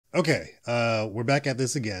Okay, we're back at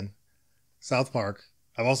this again. South Park.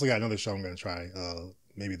 I've also got another show I'm going to try,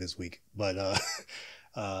 maybe this week. But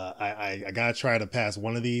I got to try to pass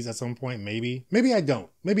one of these at some point, maybe. Maybe I don't.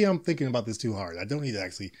 Maybe I'm thinking about this too hard. I don't need to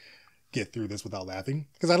actually get through this without laughing.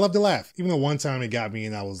 Because I love to laugh. Even though one time it got me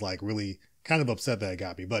and I was like really kind of upset that it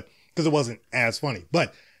got me. But because it wasn't as funny.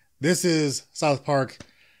 But this is South Park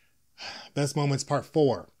Best Moments Part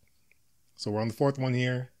 4. So we're on the 4th one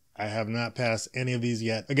here. I have not passed any of these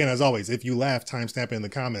yet. Again, as always, if you laughed, timestamp it in the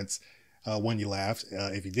comments when you laughed.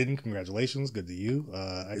 If you didn't, congratulations. Good to you.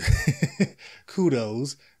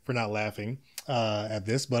 Kudos for not laughing at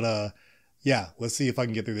this. But yeah, let's see if I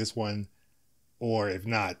can get through this one. Or if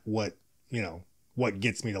not, what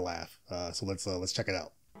gets me to laugh. So let's check it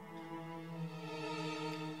out.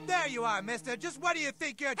 There you are, mister. Just what do you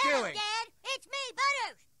think you're Hello, doing? Dad. It's me,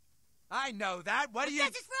 Butters. I know that. What do you...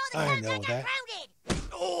 This is for all the times I got grounded.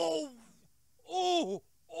 Oh! Oh!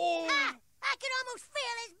 Oh! Ha! I could almost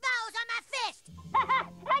feel his balls on my fist.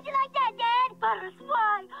 How'd you like that, Dad? Butters,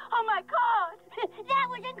 why? Oh, my God. That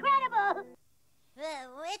was incredible.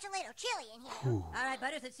 It's a little chilly in here. All right,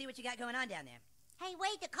 Butters, let's see what you got going on down there. Hey,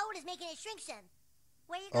 wait, the cold is making it shrink some.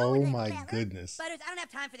 Where you Oh going, my fella? goodness. Butters, I don't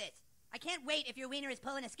have time for this. I can't wait if your wiener is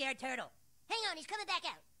pulling a scared turtle. Hang on, he's coming back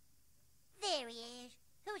out. There he is.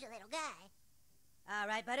 Who's a little guy? All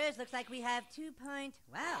right, Butters, looks like we have 2.4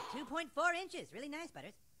 inches. Really nice,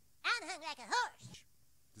 Butters. I'm hung like a horse.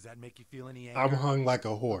 Does that make you feel any anger? I'm hung like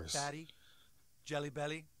a horse. Fatty? Jelly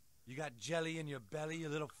belly? You got jelly in your belly, you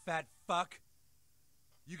little fat fuck?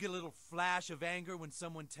 You get a little flash of anger when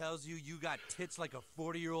someone tells you you got tits like a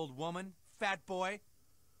 40-year-old woman? Fat boy?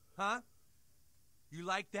 Huh? You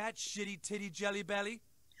like that, shitty titty jelly belly?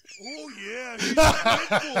 Oh, yeah, he's a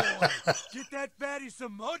good boy. Get that fatty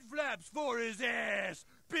some mud flaps for his ass.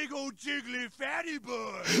 Big old jiggly fatty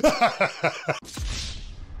boy.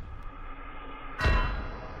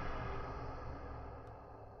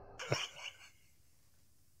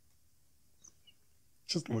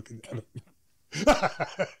 Just looking at him.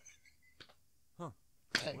 Huh.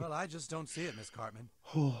 Well, I just don't see it, Miss Cartman.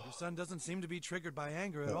 Your son doesn't seem to be triggered by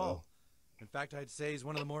anger at all. In fact, I'd say he's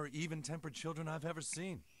one of the more even-tempered children I've ever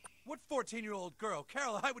seen. What 14-year-old girl?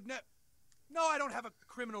 Carol, I would never... No, I don't have a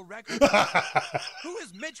criminal record. Who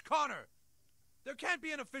is Mitch Connor? There can't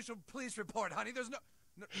be an official police report, honey. There's no...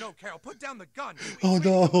 No, Carol, put down the gun. Oh,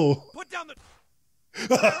 no. Put down the...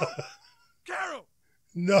 Carol! Carol!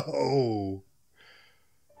 No.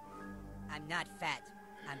 I'm not fat.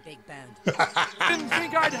 I'm big boned. Didn't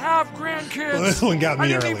think I'd have grandkids. Well, this one got me I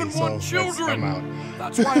didn't early, even so want children. I'm out.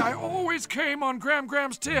 That's why I always came on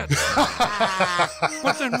Gram's tits.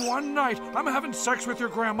 But then one night, I'm having sex with your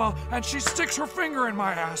grandma, and she sticks her finger in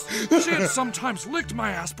my ass. She had sometimes licked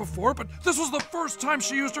my ass before, but this was the first time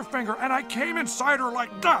she used her finger, and I came inside her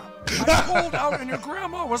like that. I pulled out, and your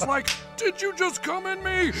grandma was like, "Did you just come in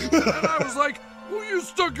me?" And I was like, "Well, you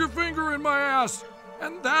stuck your finger in my ass."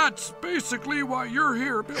 And that's basically why you're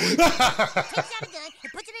here, Billy. Takes out a gun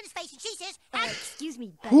and puts it in his face, and she says, Excuse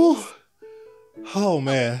me, Whew. Butters. Oh,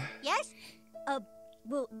 man. yes?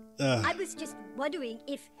 Well, I was just wondering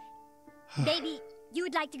if maybe you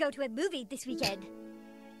would like to go to a movie this weekend.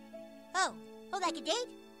 Oh, like a date?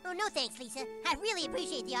 Oh, no thanks, Lisa. I really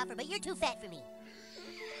appreciate the offer, but you're too fat for me.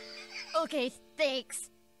 Okay, thanks.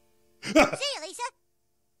 See you, Lisa.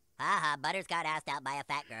 Haha, Butters got asked out by a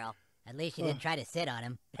fat girl. At least she didn't try to sit on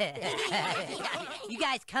him. You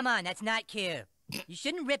guys, come on, that's not cute. You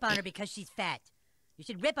shouldn't rip on her because she's fat. You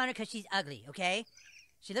should rip on her because she's ugly, okay?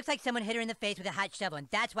 She looks like someone hit her in the face with a hot shovel, and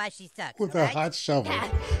that's why she sucks. With all a right? hot shovel.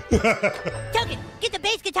 Token, get the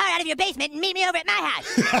bass guitar out of your basement and meet me over at my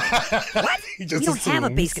house. What? He just You don't have a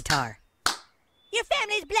assumes. bass guitar. Your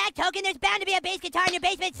family's black, Token. There's bound to be a bass guitar in your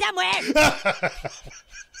basement somewhere.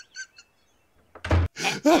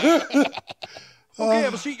 Okay,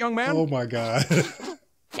 have a seat, young man. Oh, my God.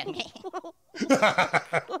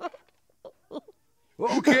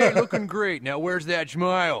 Okay, looking great. Now, where's that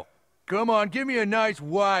smile? Come on, give me a nice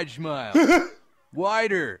wide smile.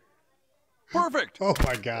 Wider. Perfect. Oh,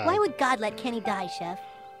 my God. Why would God let Kenny die, Chef?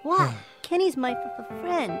 Why? Kenny's my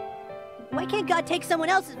friend. Why can't God take someone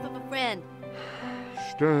else's friend?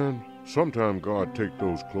 Stan, sometimes God take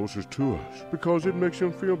those closest to us because it makes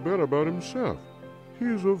him feel better about himself.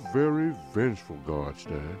 He's a very vengeful God,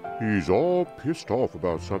 Stan. He's all pissed off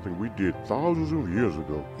about something we did thousands of years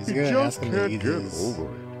ago. He's He gonna just ask him to can't eat get his-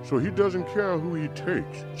 over it. So he doesn't care who he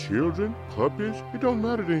takes. Children, puppies, it don't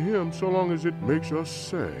matter to him so long as it makes us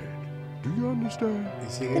sad. Do you understand?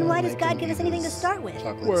 Is he Then gonna why does make God him give us eat anything to his start with?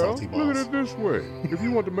 chocolate Well, salty look at balls? it this way. If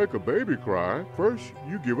you want to make a baby cry, first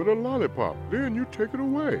you give it a lollipop, then you take it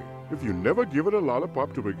away. If you never give it a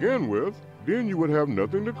lollipop to begin with, then you would have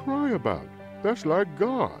nothing to cry about. That's like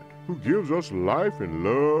God, who gives us life and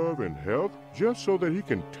love and health just so that he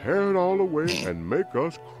can tear it all away and make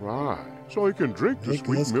us cry, so he can drink the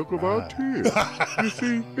sweet milk of our tears. You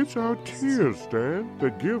see, it's our tears, Stan,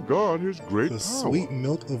 that give God his great power. The sweet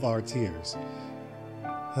milk of our tears.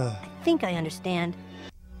 I think I understand.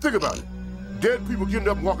 Think about it. Dead people getting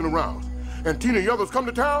up walking around, and Tina and the others come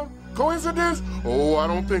to town? Coincidence? Oh, I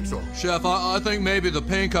don't think so. Chef, I think maybe the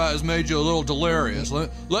pink eye has made you a little delirious.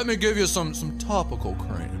 Let me give you some topical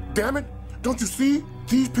cream. Damn it! Don't you see?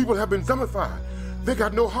 These people have been zombified. They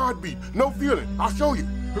got no heartbeat, no feeling. I'll show you.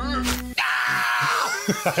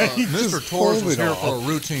 Mr. Torres is here for a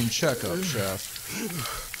routine checkup,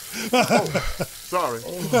 Chef. Oh, sorry.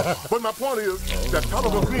 But my point is that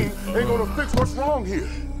topical cream ain't gonna fix what's wrong here.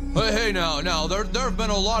 Hey, now, there have been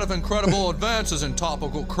a lot of incredible advances in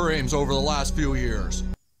topical creams over the last few years.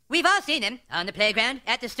 We've all seen them on the playground,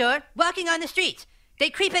 at the store, walking on the streets. They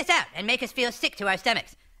creep us out and make us feel sick to our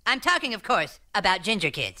stomachs. I'm talking, of course, about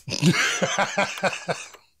ginger kids.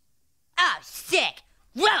 Oh, sick!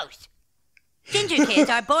 Gross! Ginger kids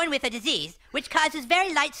are born with a disease which causes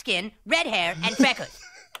very light skin, red hair, and freckles.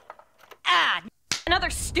 Ah!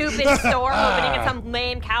 Another stupid store opening in some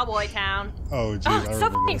lame cowboy town. Oh, geez, it's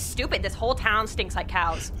so fucking stupid. This whole town stinks like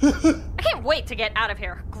cows. I can't wait to get out of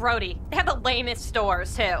here. Grody. They have the lamest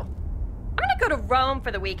stores, too. I'm gonna go to Rome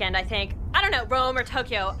for the weekend, I think. I don't know, Rome or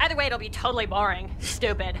Tokyo. Either way, it'll be totally boring.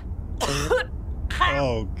 Stupid.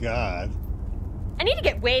 Oh, God. I need to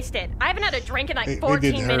get wasted. I haven't had a drink in like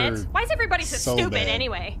 14 minutes. Why is everybody so stupid bad.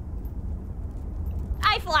 Anyway?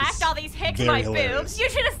 I flashed all these hicks my boobs. You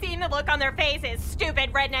should have seen the look on their faces.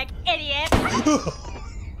 Stupid redneck idiot.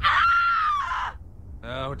 Ah!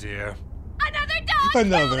 Oh, dear. Another dog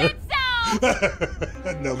killed itself!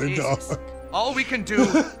 Another Jesus. dog. All we can do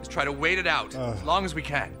is try to wait it out as long as we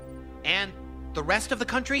can. And the rest of the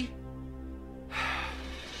country?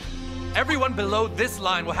 Everyone below this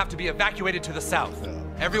line will have to be evacuated to the south.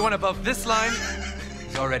 Everyone above this line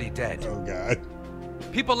is already dead. Oh, God.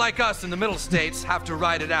 People like us in the middle states have to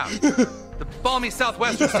ride it out. The balmy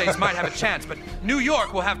southwestern states might have a chance, but New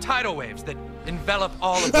York will have tidal waves that envelop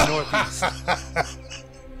all of the Northeast.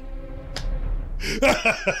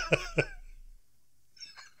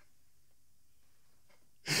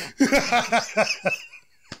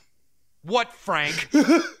 What, Frank?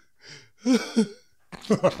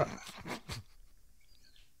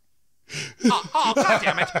 Oh, God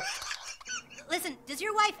damn it! Listen, does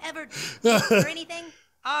your wife ever or anything?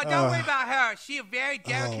 Oh, don't worry about her. She's a very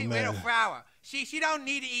delicate little flower. She don't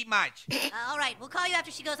need to eat much. All right, we'll call you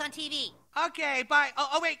after she goes on TV. Okay, bye.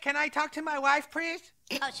 Oh, wait, can I talk to my wife, please?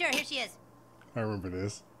 Oh, sure, here she is. I remember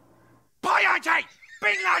this. 不要追，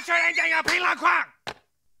槟榔水人家有槟榔框。Do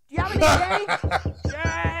you have any day?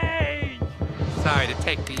 Yay! Sorry to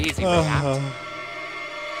take the easy way out.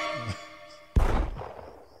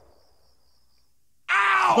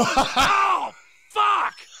 Ow! Ow!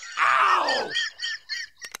 Fuck! Ow!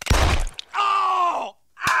 Oh!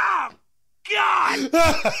 Ow! God!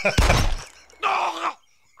 Oh!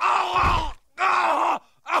 Oh! Oh!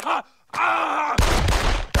 Oh!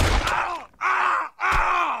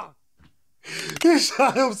 Oh! He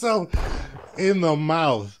shot himself in the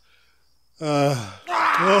mouth.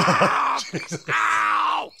 Oh, Jesus.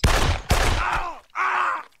 Ow! Ow!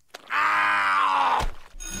 Ow! Ow!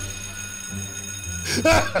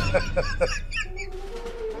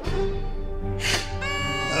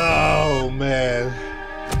 Oh, man.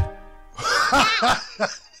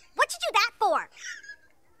 What'd you do that for?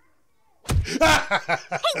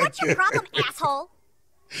 Hey, what's your problem, asshole?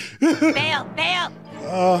 Fail, fail!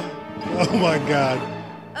 Oh my God.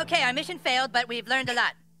 Okay, our mission failed, but we've learned a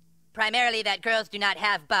lot. Primarily that girls do not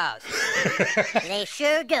have balls. They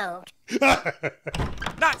sure don't.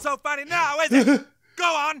 Not so funny now, is it? Go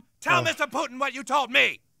on, tell Mr. Putin what you told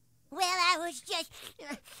me. Well, I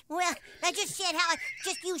just said how I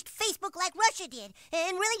just used Facebook like Russia did,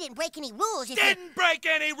 and really didn't break any rules. Didn't break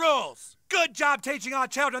any rules. Good job teaching our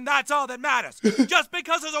children, that's all that matters. Just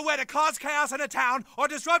because there's a way to cause chaos in a town or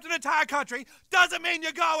disrupt an entire country doesn't mean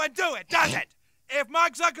you go and do it, does it? If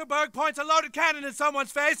Mark Zuckerberg points a loaded cannon in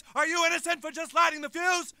someone's face, are you innocent for just lighting the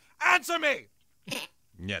fuse? Answer me.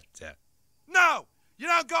 Yes, No. You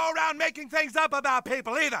don't go around making things up about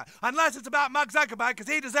people either, unless it's about Mark Zuckerberg, because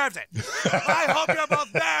he deserves it. I hope you're both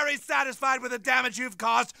very satisfied with the damage you've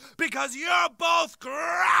caused, because you're both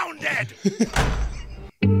grounded!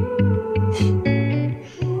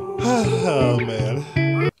 Oh,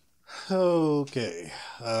 man. Okay.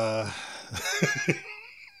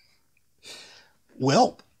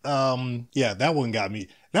 Well, Yeah, that one got me.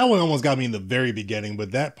 That one almost got me in the very beginning,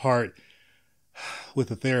 but that part with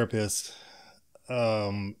the therapist,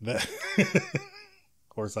 that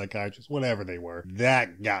or psychiatrist, whatever they were,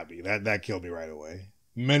 that got me. That killed me right away.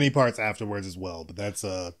 Many parts afterwards as well, but that's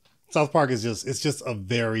South Park is just a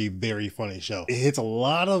very, very funny show. It hits a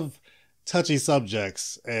lot of touchy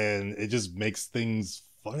subjects and it just makes things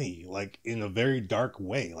funny, like in a very dark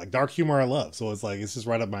way, like dark humor I love. So it's like, it's just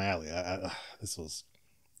right up my alley. This was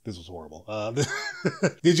horrible.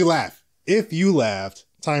 Did you laugh? If you laughed,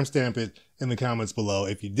 timestamp it in the comments below.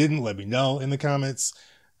 If you didn't, let me know in the comments.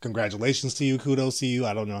 Congratulations to you. Kudos to you.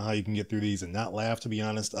 I don't know how you can get through these and not laugh, to be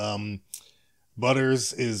honest.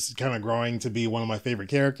 Butters is kind of growing to be one of my favorite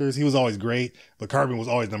characters. He was always great, but Cartman was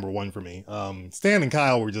always number one for me. Stan and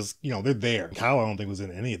Kyle were just, they're there. Kyle, I don't think was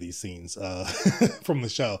in any of these scenes from the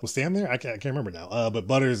show. Was Stan there? I can't remember now. But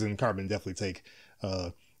Butters and Cartman definitely take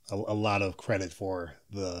a lot of credit for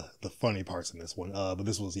the funny parts in this one. But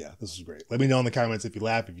this was great. Let me know in the comments if you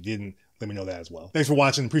laughed. If you didn't, let me know that as well. Thanks for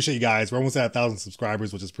watching. Appreciate you guys. We're almost at 1,000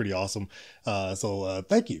 subscribers, which is pretty awesome. So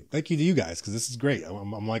thank you. Thank you to you guys, because this is great.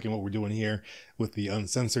 I'm liking what we're doing here with the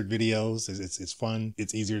uncensored videos. It's fun.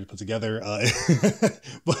 It's easier to put together.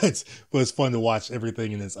 But it's fun to watch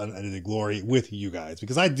everything in its unedited glory with you guys,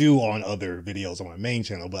 because I do on other videos on my main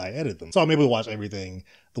channel, but I edit them. So I'm able to watch everything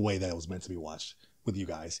the way that it was meant to be watched with you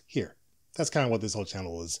guys here. That's kind of what this whole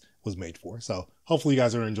channel was made for. So hopefully you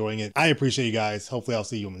guys are enjoying it. I appreciate you guys. Hopefully I'll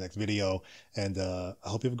see you in the next video, and I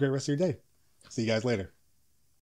hope you have a great rest of your day. See you guys later.